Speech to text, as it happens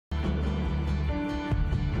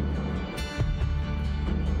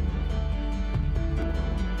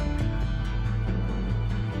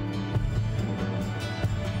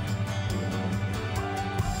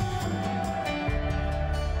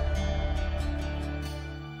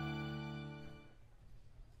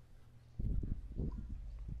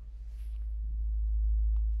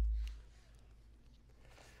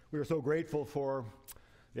We are so grateful for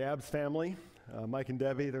the Abbs family, Mike and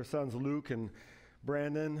Debbie, their sons Luke and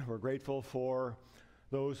Brandon. We're grateful for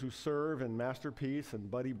those who serve in Masterpiece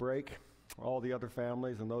and Buddy Break, all the other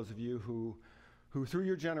families, and those of you who through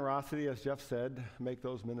your generosity, as Jeff said, make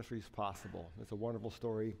those ministries possible. It's a wonderful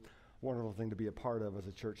story, wonderful thing to be a part of as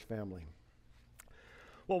a church family.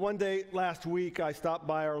 Well, one day last week, I stopped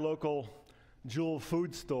by our local Jewel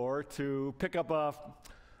food store to pick up a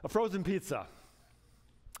frozen pizza.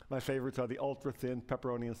 My favorites are the ultra-thin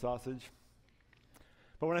pepperoni and sausage.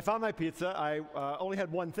 But when I found my pizza, I only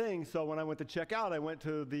had one thing, so when I went to check out, I went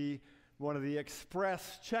to one of the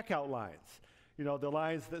express checkout lines. You know, the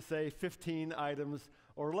lines that say 15 items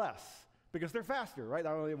or less, because they're faster, right?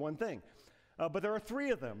 I only have one thing. But there are 3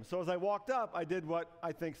 of them. So as I walked up, I did what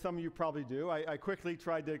I think some of you probably do. I quickly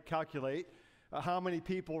tried to calculate how many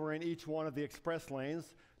people were in each one of the express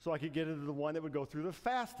lanes so I could get into the one that would go through the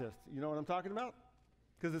fastest. You know what I'm talking about?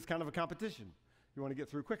 Because it's kind of a competition. You want to get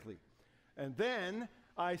through quickly. And then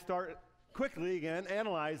I start quickly, again,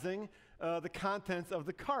 analyzing the contents of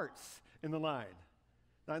the carts in the line.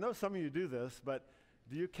 Now, I know some of you do this, but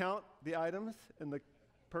do you count the items in the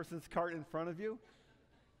person's cart in front of you?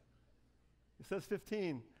 It says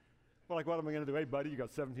 15. Well, like, what am I going to do? Hey, buddy, you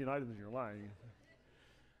got 17 items in your line.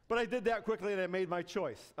 But I did that quickly, and I made my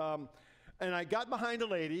choice. And I got behind a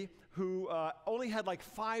lady who only had like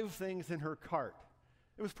 5 things in her cart.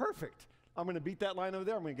 It was perfect. I'm going to beat that line over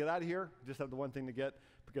there. I'm going to get out of here. Just have the one thing to get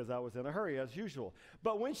because I was in a hurry, as usual.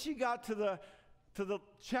 But when she got to the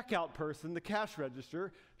checkout person, the cash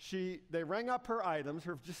register, they rang up her items,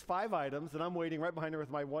 her just 5 items, and I'm waiting right behind her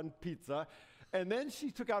with my one pizza. And then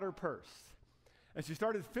she took out her purse, and she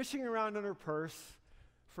started fishing around in her purse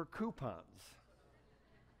for coupons.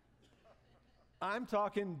 I'm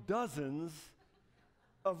talking dozens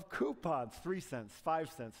of coupons, 3 cents,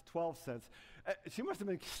 5 cents, 12 cents. She must have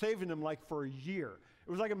been saving them like for a year.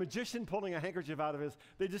 It was like a magician pulling a handkerchief out of his.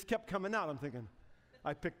 They just kept coming out. I'm thinking,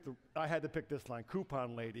 I had to pick this line,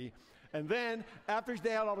 coupon lady. And then after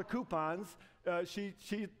they had all the coupons, she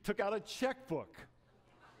took out a checkbook.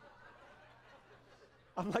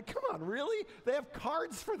 I'm like, come on, really? They have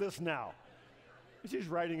cards for this now. She's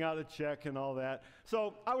writing out a check and all that.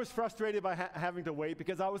 So I was frustrated by having to wait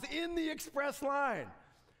because I was in the express line.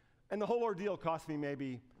 And the whole ordeal cost me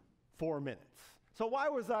maybe 4 minutes. So why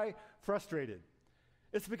was I frustrated?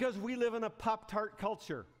 It's because we live in a Pop-Tart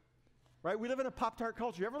culture, right? We live in a Pop-Tart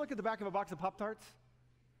culture. You ever look at the back of a box of Pop-Tarts?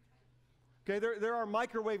 Okay, there are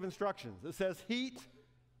microwave instructions. It says heat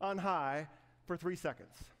on high for 3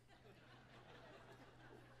 seconds.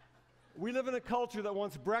 We live in a culture that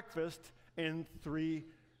wants breakfast in 3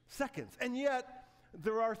 seconds. And yet,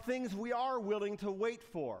 there are things we are willing to wait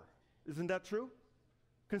for. Isn't that true?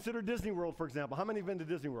 Consider Disney World, for example. How many have been to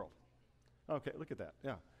Disney World? Okay, look at that,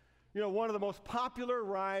 yeah. You know, one of the most popular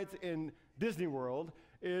rides in Disney World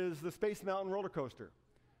is the Space Mountain roller coaster.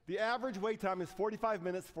 The average wait time is 45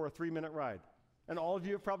 minutes for a 3-minute ride. And all of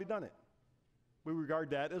you have probably done it. We regard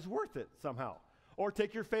that as worth it somehow. Or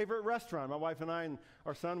take your favorite restaurant. My wife and I and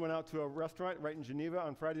our son went out to a restaurant right in Geneva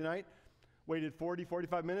on Friday night, waited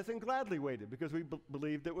 45 minutes, and gladly waited because we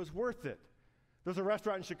believed it was worth it. There's a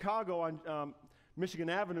restaurant in Chicago on Michigan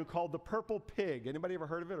Avenue called the Purple Pig. Anybody ever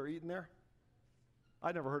heard of it or eaten there?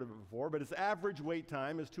 I'd never heard of it before, but its average wait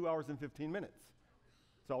time is 2 hours and 15 minutes.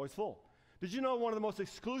 It's always full. Did you know one of the most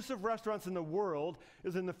exclusive restaurants in the world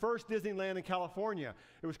is in the first Disneyland in California?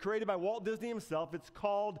 It was created by Walt Disney himself. It's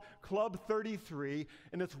called Club 33,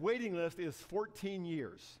 and its waiting list is 14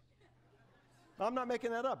 years. I'm not making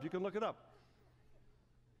that up. You can look it up.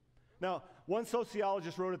 Now, one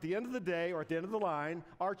sociologist wrote, at the end of the day, or at the end of the line,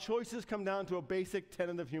 our choices come down to a basic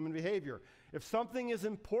tenet of human behavior. If something is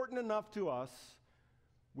important enough to us,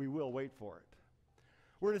 we will wait for it.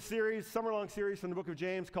 We're in a series, summer-long series from the book of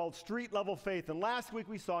James called Street Level Faith. And last week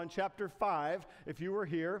we saw in chapter 5, if you were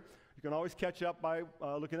here, you can always catch up by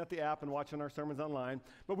looking at the app and watching our sermons online.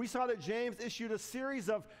 But we saw that James issued a series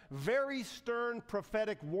of very stern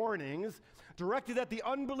prophetic warnings directed at the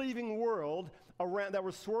unbelieving world that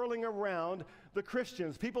were swirling around the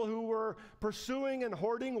Christians, people who were pursuing and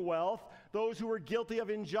hoarding wealth, those who were guilty of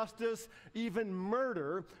injustice, even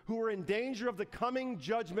murder, who were in danger of the coming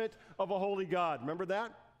judgment of a holy God. Remember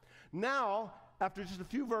that? Now, after just a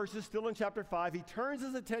few verses, still in chapter 5, he turns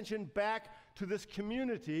his attention back to this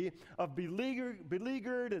community of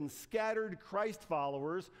beleaguered and scattered Christ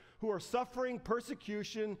followers who are suffering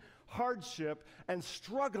persecution, hardship, and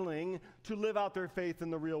struggling to live out their faith in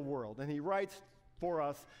the real world. And he writes for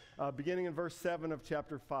us, beginning in verse 7 of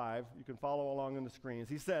chapter 5. You can follow along on the screens.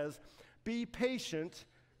 He says, "Be patient,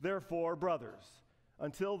 therefore, brothers,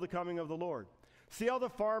 until the coming of the Lord. See how the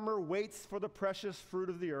farmer waits for the precious fruit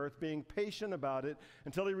of the earth, being patient about it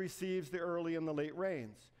until he receives the early and the late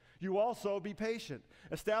rains. You also be patient.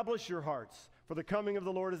 Establish your hearts, for the coming of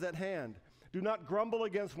the Lord is at hand. Do not grumble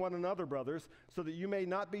against one another, brothers, so that you may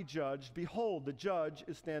not be judged. Behold, the judge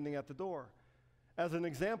is standing at the door. As an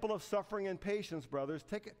example of suffering and patience, brothers,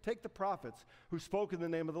 take the prophets who spoke in the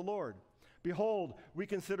name of the Lord. Behold, we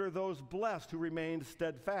consider those blessed who remained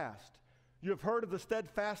steadfast. You have heard of the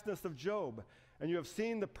steadfastness of Job, and you have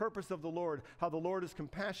seen the purpose of the Lord, how the Lord is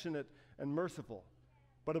compassionate and merciful.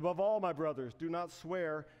 But above all, my brothers, do not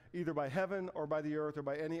swear either by heaven or by the earth or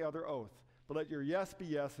by any other oath, but let your yes be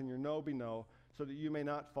yes and your no be no, so that you may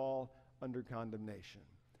not fall under condemnation.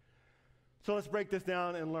 So let's break this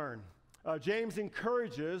down and learn. James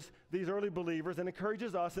encourages these early believers and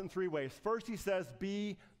encourages us in three ways. First, he says,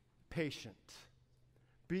 be patient.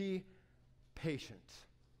 Be patient.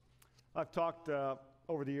 I've talked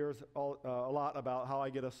over the years a lot about how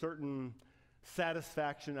I get a certain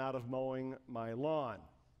satisfaction out of mowing my lawn.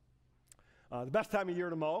 The best time of year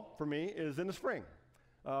to mow for me is in the spring.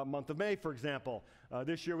 Month of May, for example.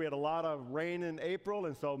 This year we had a lot of rain in April,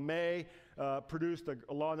 and so May produced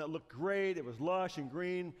a lawn that looked great. It was lush and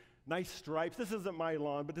green, nice stripes. This isn't my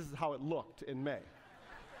lawn, but this is how it looked in May.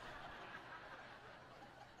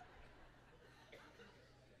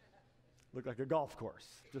 Looked like a golf course,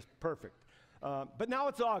 just perfect. But now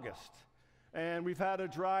it's August, and we've had a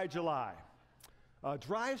dry July.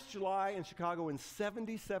 Driest July in Chicago in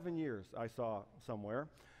 77 years, I saw somewhere.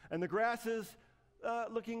 And the grass is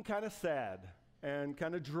looking kind of sad and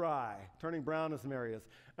kind of dry, turning brown in some areas.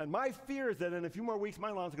 And my fear is that in a few more weeks,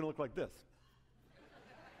 my lawn's going to look like this.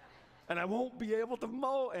 And I won't be able to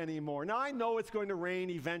mow anymore. Now, I know it's going to rain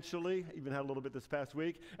eventually. Even had a little bit this past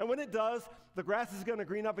week. And when it does, the grass is going to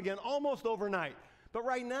green up again almost overnight. But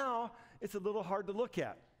right now, it's a little hard to look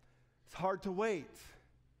at. It's hard to wait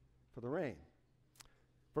for the rain.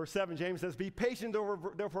 Verse 7, James says, be patient,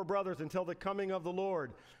 therefore, brothers, until the coming of the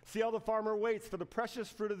Lord. See how the farmer waits for the precious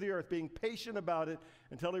fruit of the earth, being patient about it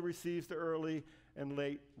until he receives the early and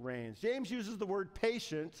late rains. James uses the word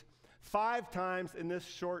patient 5 times in this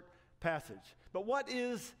short passage. But what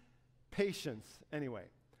is patience anyway?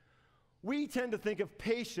 We tend to think of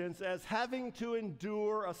patience as having to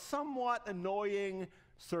endure a somewhat annoying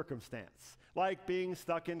circumstance, like being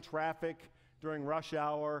stuck in traffic during rush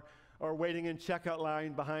hour, or waiting in checkout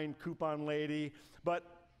line behind coupon lady. But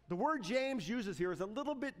the word James uses here is a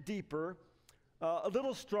little bit deeper, a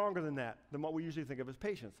little stronger than that, than what we usually think of as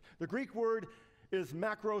patience. The Greek word is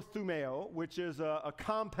makrothumeo, which is a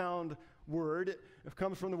compound word. It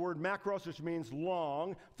comes from the word makros, which means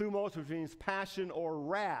long, thumos, which means passion or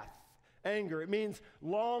wrath, anger. It means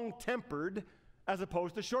long-tempered as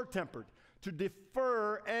opposed to short-tempered. To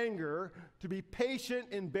defer anger, to be patient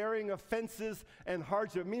in bearing offenses and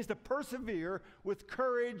hardship. It means to persevere with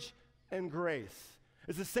courage and grace.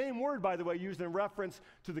 It's the same word, by the way, used in reference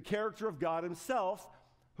to the character of God himself,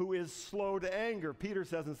 who is slow to anger. Peter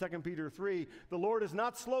says in 2 Peter 3, the Lord is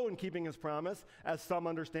not slow in keeping his promise, as some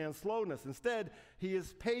understand slowness. Instead, he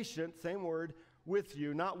is patient, same word, with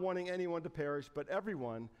you, not wanting anyone to perish, but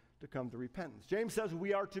everyone to come to repentance. James says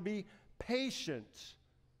we are to be patient.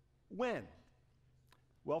 When?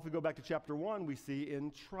 Well, if we go back to chapter 1, we see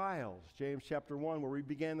in trials. James chapter 1, where we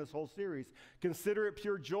began this whole series. Consider it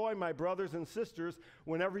pure joy, my brothers and sisters,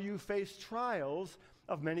 whenever you face trials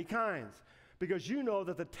of many kinds, because you know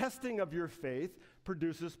that the testing of your faith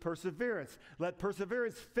produces perseverance. Let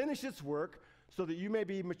perseverance finish its work so that you may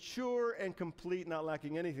be mature and complete, not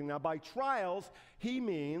lacking anything. Now, by trials, he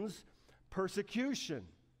means persecution,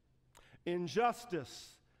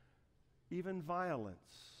 injustice, even violence.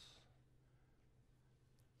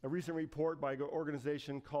 A recent report by an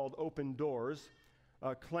organization called Open Doors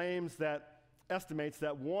estimates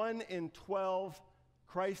that 1 in 12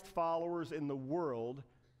 Christ followers in the world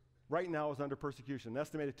right now is under persecution. An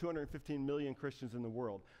estimated 215 million Christians in the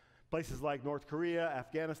world. Places like North Korea,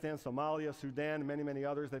 Afghanistan, Somalia, Sudan, and many, many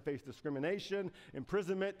others, they face discrimination,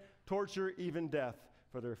 imprisonment, torture, even death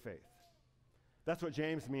for their faith. That's what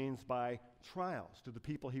James means by trials to the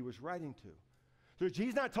people he was writing to. So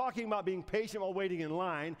he's not talking about being patient while waiting in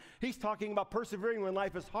line. He's talking about persevering when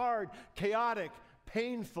life is hard, chaotic,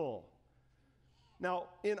 painful. Now,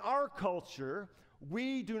 in our culture,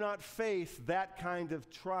 we do not face that kind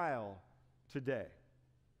of trial today.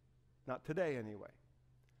 Not today, anyway.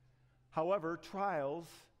 However, trials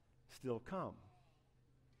still come.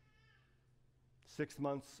 6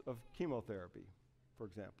 months of chemotherapy, for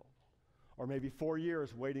example. Or maybe 4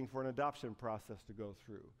 years waiting for an adoption process to go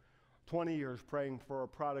through. 20 years praying for a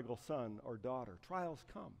prodigal son or daughter. Trials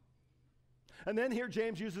come. And then here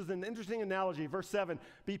James uses an interesting analogy. Verse 7,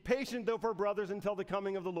 be patient, therefore, brothers, until the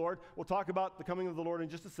coming of the Lord. We'll talk about the coming of the Lord in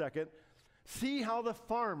just a second. See how the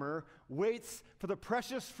farmer waits for the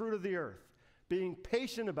precious fruit of the earth, being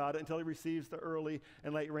patient about it until he receives the early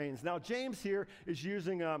and late rains. Now, James here is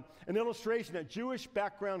using an illustration that Jewish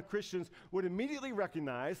background Christians would immediately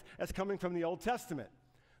recognize as coming from the Old Testament.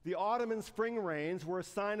 The autumn and spring rains were a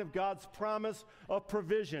sign of God's promise of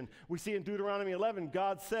provision. We see in Deuteronomy 11,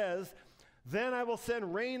 God says, then I will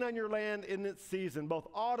send rain on your land in its season, both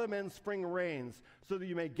autumn and spring rains, so that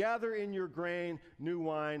you may gather in your grain, new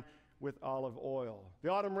wine, with olive oil. The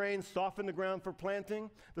autumn rains softened the ground for planting.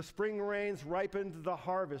 The spring rains ripened the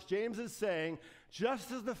harvest. James is saying, just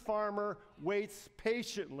as the farmer waits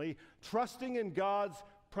patiently, trusting in God's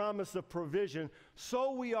promise of provision,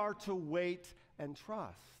 so we are to wait and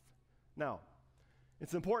trust. Now,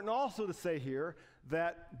 it's important also to say here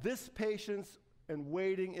that this patience and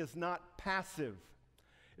waiting is not passive.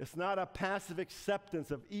 It's not a passive acceptance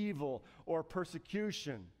of evil or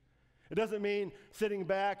persecution. It doesn't mean sitting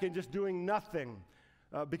back and just doing nothing,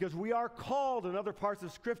 because we are called in other parts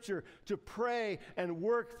of Scripture to pray and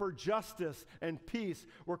work for justice and peace.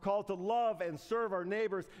 We're called to love and serve our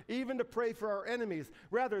neighbors, even to pray for our enemies.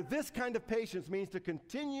 Rather, this kind of patience means to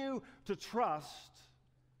continue to trust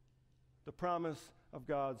the promise of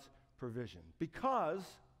God's provision. Because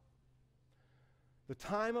the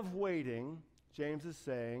time of waiting, James is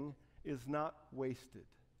saying, is not wasted.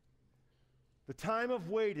 The time of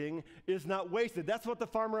waiting is not wasted. That's what the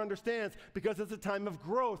farmer understands, because it's a time of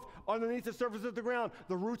growth. Underneath the surface of the ground,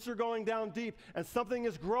 the roots are going down deep, and something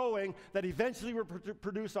is growing that eventually will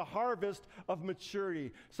produce a harvest of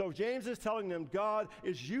maturity. So James is telling them God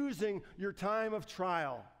is using your time of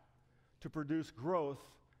trial to produce growth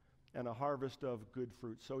and a harvest of good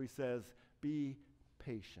fruit. So he says, be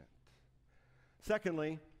patient.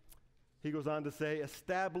 Secondly, he goes on to say,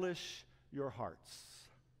 establish your hearts.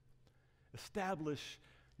 Establish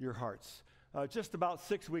your hearts. Just about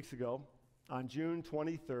 6 weeks ago, on June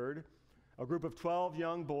 23rd, a group of 12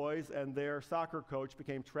 young boys and their soccer coach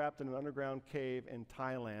became trapped in an underground cave in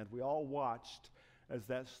Thailand. We all watched as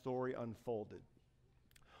that story unfolded.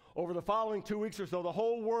 Over the following 2 weeks or so, the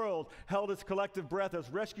whole world held its collective breath as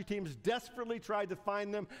rescue teams desperately tried to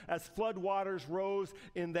find them as flood waters rose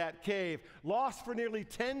in that cave. Lost for nearly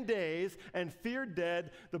 10 days and feared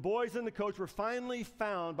dead, the boys and the coach were finally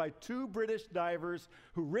found by 2 British divers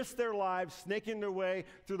who risked their lives snaking their way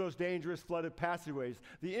through those dangerous flooded passageways.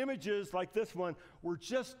 The images, like this one, were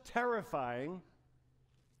just terrifying.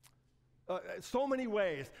 So many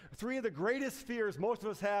ways. 3 of the greatest fears most of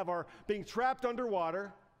us have are being trapped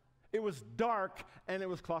underwater. It was dark, and it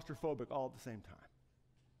was claustrophobic all at the same time.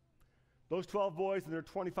 Those 12 boys and their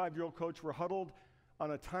 25-year-old coach were huddled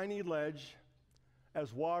on a tiny ledge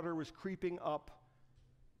as water was creeping up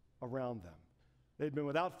around them. They'd been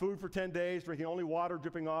without food for 10 days, drinking only water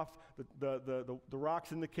dripping off the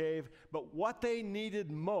rocks in the cave. But what they needed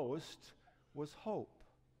most was hope.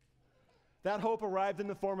 That hope arrived in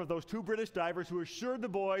the form of those 2 British divers who assured the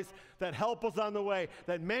boys that help was on the way,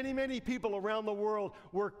 that many, many people around the world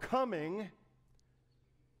were coming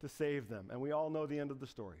to save them. And we all know the end of the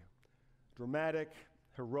story. Dramatic,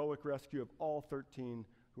 heroic rescue of all 13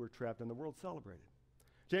 who were trapped, and the world celebrated.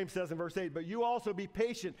 James says in verse 8, but you also be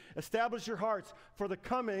patient, establish your hearts, for the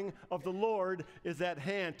coming of the Lord is at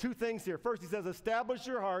hand. 2 things here. First, he says, establish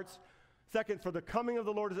your hearts. Second, for the coming of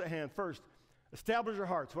the Lord is at hand. First, establish your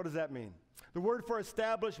hearts. What does that mean? The word for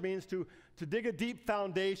establish means to dig a deep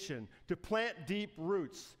foundation, to plant deep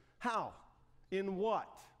roots. How? In what?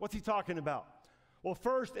 What's he talking about? Well,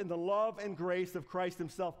 first, in the love and grace of Christ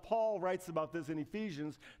himself. Paul writes about this in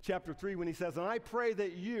Ephesians chapter 3 when he says, and I pray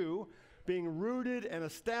that you, being rooted and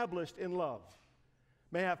established in love,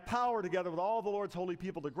 may have power together with all the Lord's holy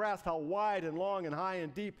people to grasp how wide and long and high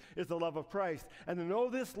and deep is the love of Christ, and to know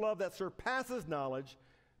this love that surpasses knowledge,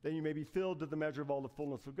 that you may be filled to the measure of all the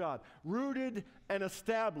fullness of God. Rooted and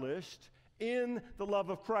established in the love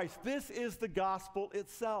of Christ. This is the gospel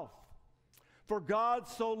itself. For God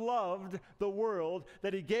so loved the world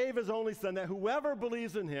that he gave his only Son, that whoever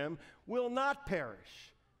believes in him will not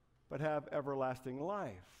perish, but have everlasting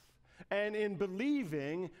life. And in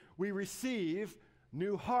believing, we receive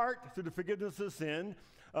new heart through the forgiveness of sin,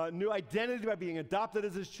 new identity by being adopted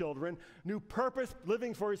as his children, new purpose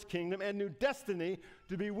living for his kingdom, and new destiny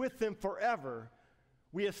to be with him forever.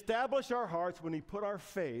 We establish our hearts when we put our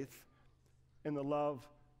faith in the love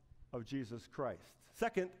of Jesus Christ.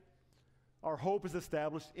 Second, our hope is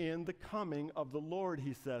established in the coming of the Lord,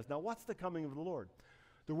 he says. Now, what's the coming of the Lord?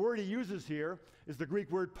 The word he uses here is the Greek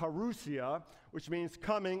word parousia, which means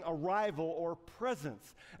coming, arrival, or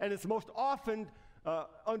presence. And it's most often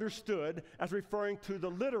understood as referring to the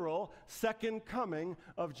literal second coming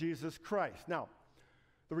of Jesus Christ. Now,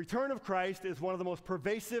 the return of Christ is one of the most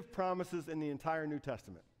pervasive promises in the entire New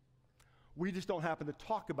Testament. We just don't happen to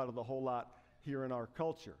talk about it a whole lot here in our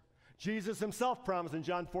culture. Jesus himself promised in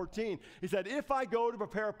John 14, he said, "If I go to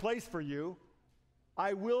prepare a place for you,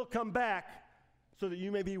 I will come back so that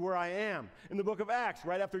you may be where I am." In the book of Acts,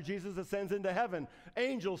 right after Jesus ascends into heaven,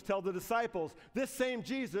 angels tell the disciples, "This same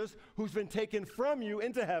Jesus who's been taken from you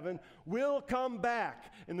into heaven will come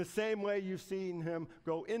back in the same way you've seen him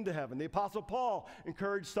go into heaven." The Apostle Paul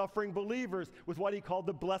encouraged suffering believers with what he called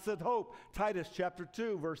the blessed hope. Titus chapter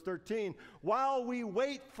 2, verse 13, "While we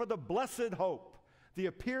wait for the blessed hope, the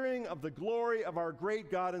appearing of the glory of our great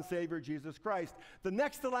God and Savior, Jesus Christ." The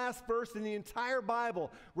next to last verse in the entire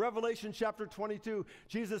Bible, Revelation chapter 22,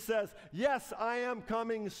 Jesus says, "Yes, I am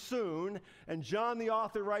coming soon." And John the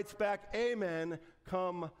author writes back, "Amen,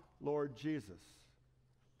 come Lord Jesus."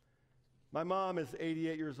 My mom is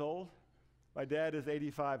 88 years old. My dad is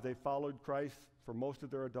 85. They followed Christ for most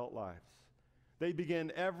of their adult lives. They begin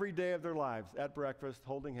every day of their lives at breakfast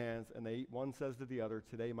holding hands, and one says to the other,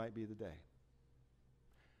 "Today might be the day.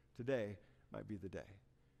 Today might be the day."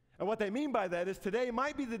 And what they mean by that is today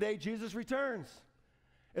might be the day Jesus returns.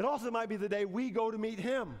 It also might be the day we go to meet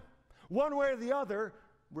him. One way or the other,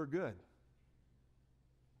 we're good.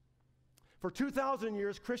 For 2,000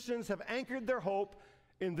 years, Christians have anchored their hope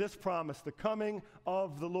in this promise, the coming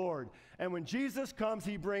of the Lord. And when Jesus comes,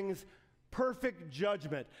 he brings perfect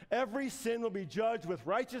judgment. Every sin will be judged with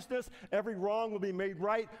righteousness. Every wrong will be made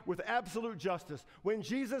right with absolute justice. When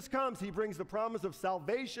Jesus comes, he brings the promise of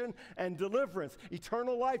salvation and deliverance,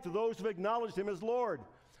 eternal life to those who have acknowledged him as Lord.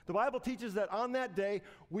 The Bible teaches that on that day,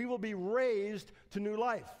 we will be raised to new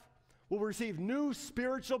life. We'll receive new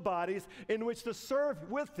spiritual bodies in which to serve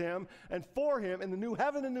with him and for him in the new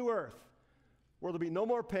heaven and new earth, where there'll be no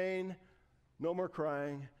more pain, no more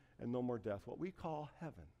crying, and no more death, what we call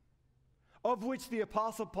heaven, of which the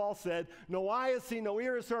Apostle Paul said, "No eye has seen, no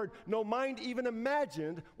ear has heard, no mind even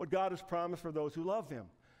imagined what God has promised for those who love him."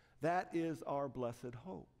 That is our blessed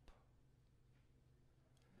hope.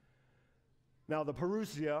 Now, the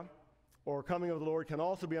parousia, or coming of the Lord, can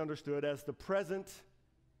also be understood as the present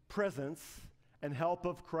presence and help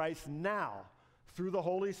of Christ now through the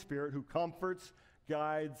Holy Spirit who comforts,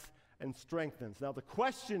 guides, and strengthens. Now, the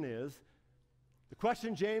question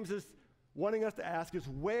James is wanting us to ask is,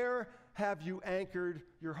 where have you anchored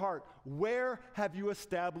your heart? Where have you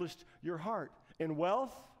established your heart? In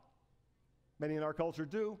wealth? Many in our culture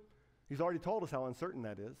do. He's already told us how uncertain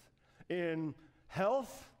that is. In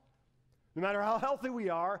health? No matter how healthy we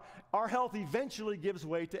are, our health eventually gives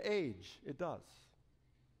way to age. It does.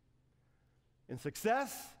 In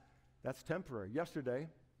success? That's temporary. Yesterday,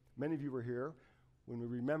 many of you were here when we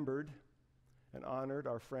remembered and honored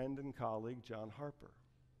our friend and colleague, John Harper.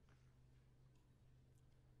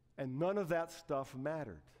 And none of that stuff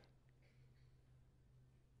mattered.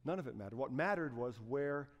 None of it mattered. What mattered was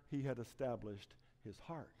where he had established his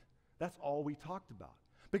heart. That's all we talked about.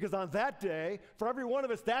 Because on that day, for every one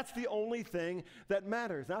of us, that's the only thing that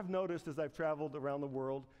matters. And I've noticed as I've traveled around the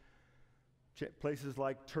world, places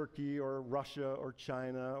like Turkey or Russia or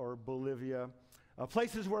China or Bolivia,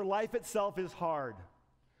 places where life itself is hard,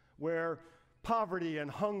 where poverty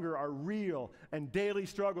and hunger are real and daily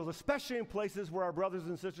struggles, especially in places where our brothers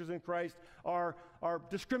and sisters in Christ are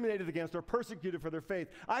discriminated against or persecuted for their faith.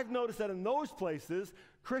 I've noticed that in those places,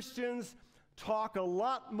 Christians talk a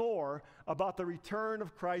lot more about the return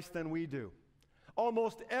of Christ than we do.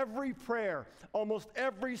 Almost every prayer, almost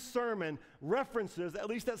every sermon references, at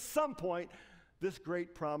least at some point, this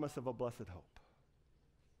great promise of a blessed hope,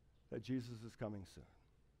 that Jesus is coming soon.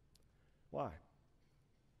 Why?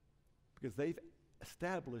 Because they've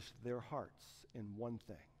established their hearts in one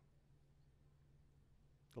thing,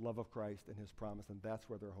 the love of Christ and his promise, and that's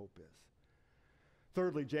where their hope is.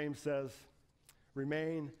 Thirdly, James says,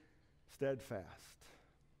 remain steadfast.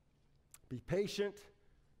 Be patient,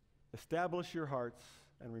 establish your hearts,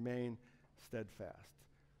 and remain steadfast.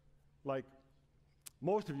 Like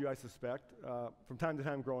most of you, I suspect, from time to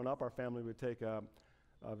time growing up, our family would take a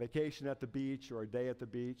vacation at the beach or a day at the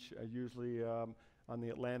beach, usually on the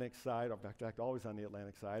Atlantic side, or in fact, always on the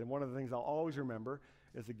Atlantic side. And one of the things I'll always remember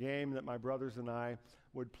is a game that my brothers and I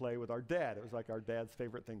would play with our dad. It was like our dad's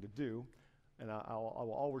favorite thing to do, and I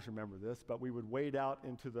will always remember this, but we would wade out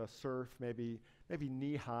into the surf, maybe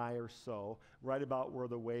knee-high or so, right about where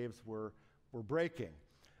the waves were breaking.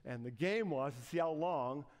 And the game was to see how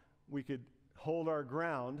long we could hold our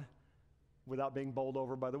ground without being bowled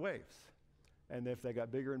over by the waves. And if they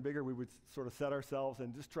got bigger and bigger, we would sort of set ourselves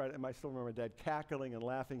and just try to, and I still remember my dad cackling and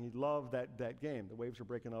laughing. He loved that game. The waves were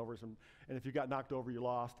breaking over, and if you got knocked over, you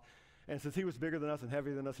lost. And since he was bigger than us and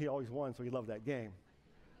heavier than us, he always won, so he loved that game.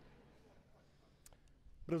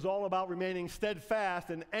 But it was all about remaining steadfast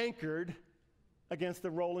and anchored against the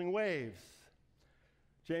rolling waves.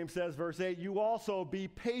 James says, verse 8, you also be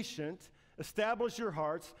patient, establish your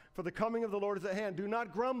hearts, for the coming of the Lord is at hand. Do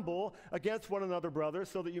not grumble against one another, brothers,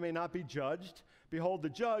 so that you may not be judged. Behold, the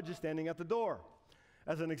judge is standing at the door.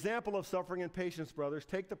 As an example of suffering and patience, brothers,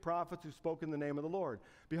 take the prophets who spoke in the name of the Lord.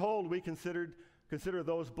 Behold, we consider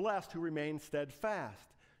those blessed who remain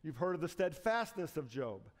steadfast. You've heard of the steadfastness of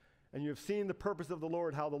Job, and you have seen the purpose of the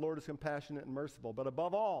Lord, how the Lord is compassionate and merciful. But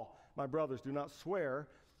above all, my brothers, do not swear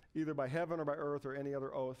either by heaven or by earth or any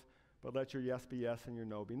other oath, but let your yes be yes and your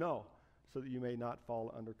no be no, so that you may not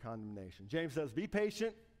fall under condemnation. James says, be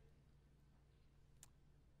patient,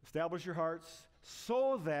 establish your hearts,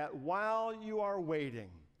 so that while you are waiting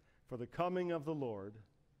for the coming of the Lord,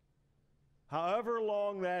 however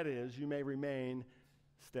long that is, you may remain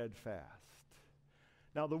steadfast.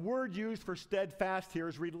 Now, the word used for steadfast here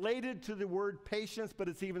is related to the word patience, but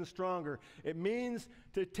it's even stronger. It means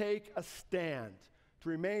to take a stand, to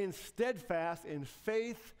remain steadfast in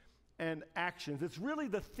faith and actions. It's really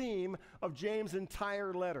the theme of James'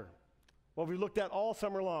 entire letter. Well, we looked at all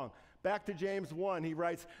summer long. Back to James 1, he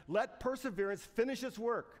writes, let perseverance finish its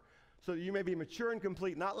work, so that you may be mature and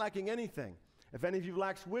complete, not lacking anything. If any of you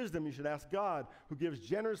lacks wisdom, you should ask God, who gives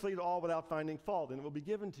generously to all without finding fault, and it will be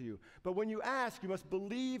given to you. But when you ask, you must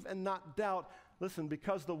believe and not doubt. Listen,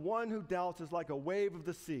 because the one who doubts is like a wave of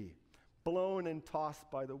the sea, blown and tossed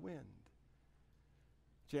by the wind.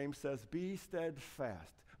 James says, be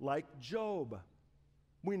steadfast, like Job.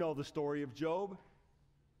 We know the story of Job.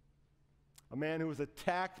 A man who was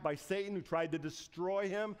attacked by Satan, who tried to destroy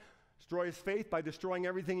him, destroy his faith by destroying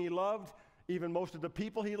everything he loved, even most of the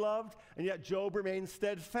people he loved, and yet Job remained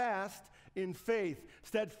steadfast in faith,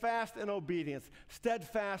 steadfast in obedience,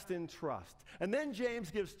 steadfast in trust. And then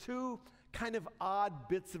James gives two kind of odd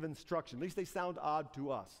bits of instruction. At least they sound odd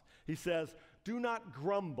to us. He says, do not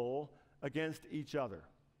grumble against each other.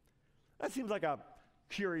 That seems like a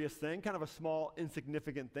curious thing, kind of a small,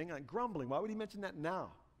 insignificant thing. Like grumbling, why would he mention that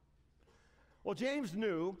now? Well, James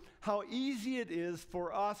knew how easy it is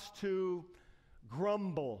for us to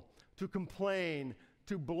grumble, to complain,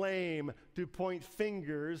 to blame, to point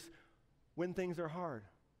fingers when things are hard,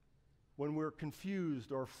 when we're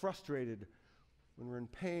confused or frustrated, when we're in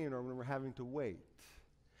pain or when we're having to wait.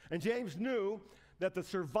 And James knew that the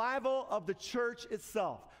survival of the church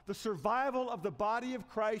itself, the survival of the body of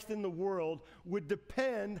Christ in the world, would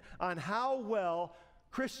depend on how well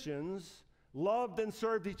Christians loved and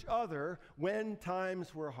served each other when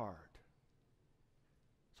times were hard.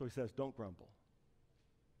 So he says, don't grumble.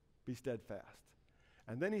 Be steadfast.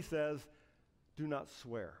 And then he says, do not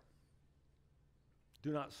swear.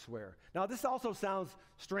 Do not swear. Now, this also sounds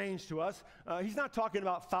strange to us. He's not talking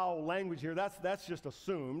about foul language here. That's just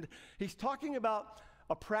assumed. He's talking about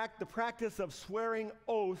the practice of swearing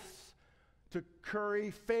oaths to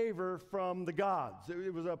curry favor from the gods.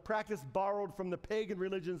 It was a practice borrowed from the pagan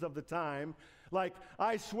religions of the time. Like,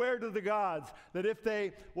 I swear to the gods that if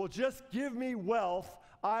they will just give me wealth,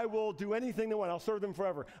 I will do anything they want. I'll serve them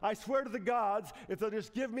forever. I swear to the gods, if they'll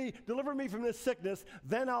just deliver me from this sickness,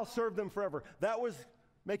 then I'll serve them forever. That was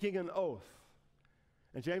making an oath.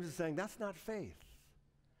 And James is saying, that's not faith.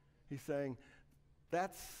 He's saying,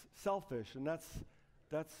 that's selfish, and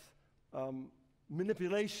that's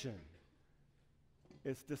manipulation.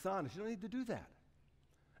 It's dishonest. You don't need to do that.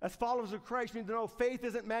 As followers of Christ, you need to know faith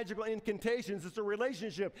isn't magical incantations. It's a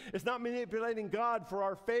relationship. It's not manipulating God for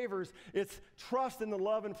our favors. It's trust in the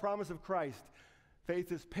love and promise of Christ.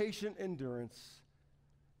 Faith is patient endurance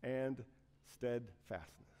and steadfastness.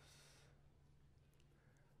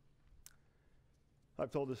 I've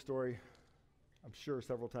told this story, I'm sure,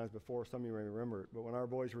 several times before. Some of you may remember it. But when our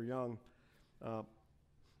boys were young,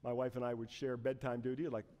 my wife and I would share bedtime duty,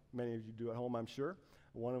 like many of you do at home, I'm sure.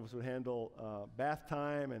 One of us would handle bath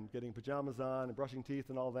time and getting pajamas on and brushing teeth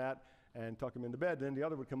and all that and tuck them into bed. Then the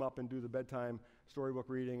other would come up and do the bedtime storybook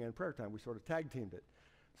reading and prayer time. We sort of tag teamed it.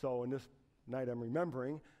 So in this night I'm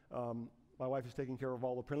remembering, my wife was taking care of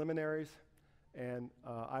all the preliminaries, and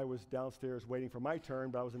I was downstairs waiting for my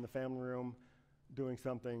turn, but I was in the family room doing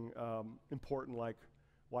something important, like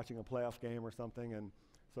watching a playoff game or something. And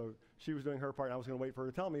so she was doing her part, and I was going to wait for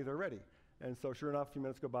her to tell me they're ready. And so sure enough, a few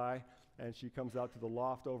minutes go by, and she comes out to the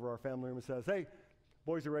loft over our family room and says, hey,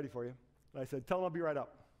 boys are ready for you. And I said, tell them I'll be right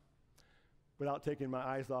up, without taking my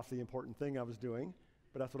eyes off the important thing I was doing.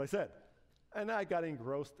 But that's what I said. And I got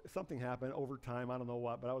engrossed. Something happened over time. I don't know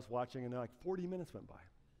what, but I was watching, and like 40 minutes went by.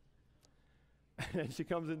 And she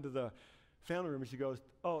comes into the family room, and she goes,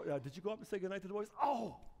 oh, did you go up and say goodnight to the boys?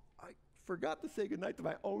 Oh, I forgot to say goodnight to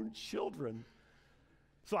my own children.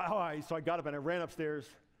 So I got up, and I ran upstairs,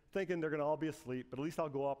 thinking they're going to all be asleep, but at least I'll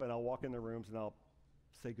go up, and I'll walk in their rooms, and I'll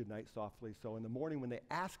say goodnight softly. So in the morning when they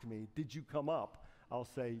ask me, did you come up? I'll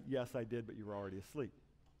say, yes, I did, but you were already asleep.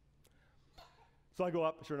 So I go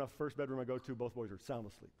up, sure enough, first bedroom I go to, both boys are sound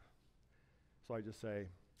asleep. So I just say,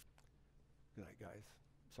 good night, guys.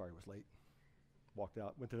 Sorry I was late. Walked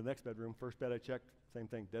out, went to the next bedroom, first bed I checked, same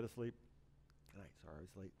thing, dead asleep. Good night, sorry I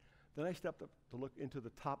was late. Then I stepped up to look into the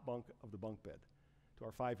top bunk of the bunk bed to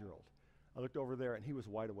our 5-year-old. I looked over there, and he was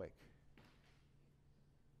wide awake.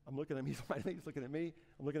 I'm looking at him, he's wide awake, he's looking at me.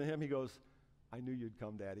 I'm looking at him, he goes, I knew you'd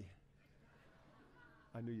come, Daddy.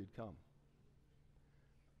 I knew you'd come.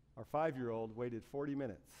 Our 5-year-old waited 40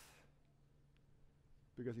 minutes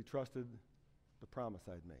because he trusted the promise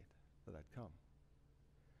I'd made that I'd come.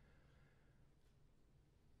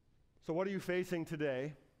 So what are you facing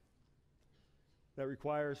today that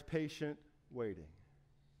requires patient waiting?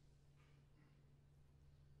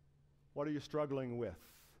 What are you struggling with?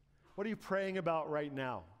 What are you praying about right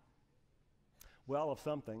now? Well, of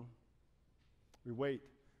something. We wait.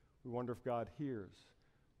 We wonder if God hears.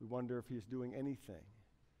 We wonder if he's doing anything.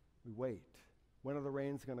 We wait. When are the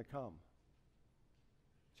rains going to come?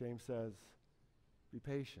 James says, be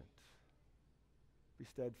patient. Be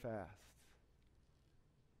steadfast.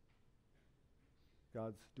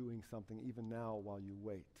 God's doing something even now while you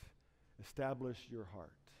wait. Establish your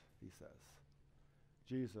heart, he says.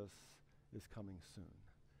 Jesus is coming soon.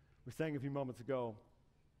 We sang a few moments ago,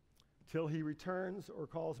 till he returns or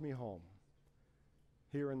calls me home,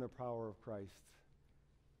 here in the power of Christ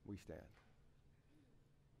we stand.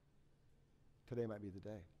 Today might be the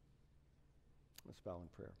day. Let's bow in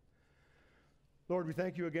prayer. Lord, we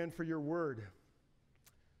thank you again for your word.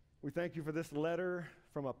 We thank you for this letter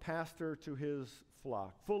from a pastor to his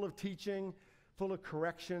flock, full of teaching, full of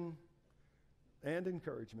correction and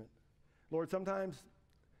encouragement. Lord, sometimes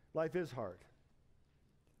life is hard,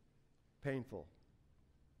 painful,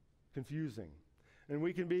 confusing, and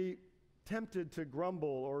we can be tempted to grumble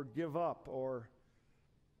or give up or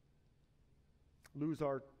lose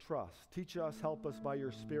our trust. Teach us, help us by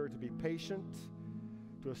your Spirit to be patient,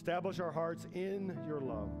 to establish our hearts in your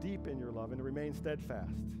love, deep in your love, and to remain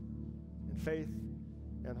steadfast in faith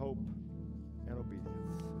and hope and obedience.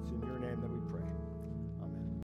 It's in your name that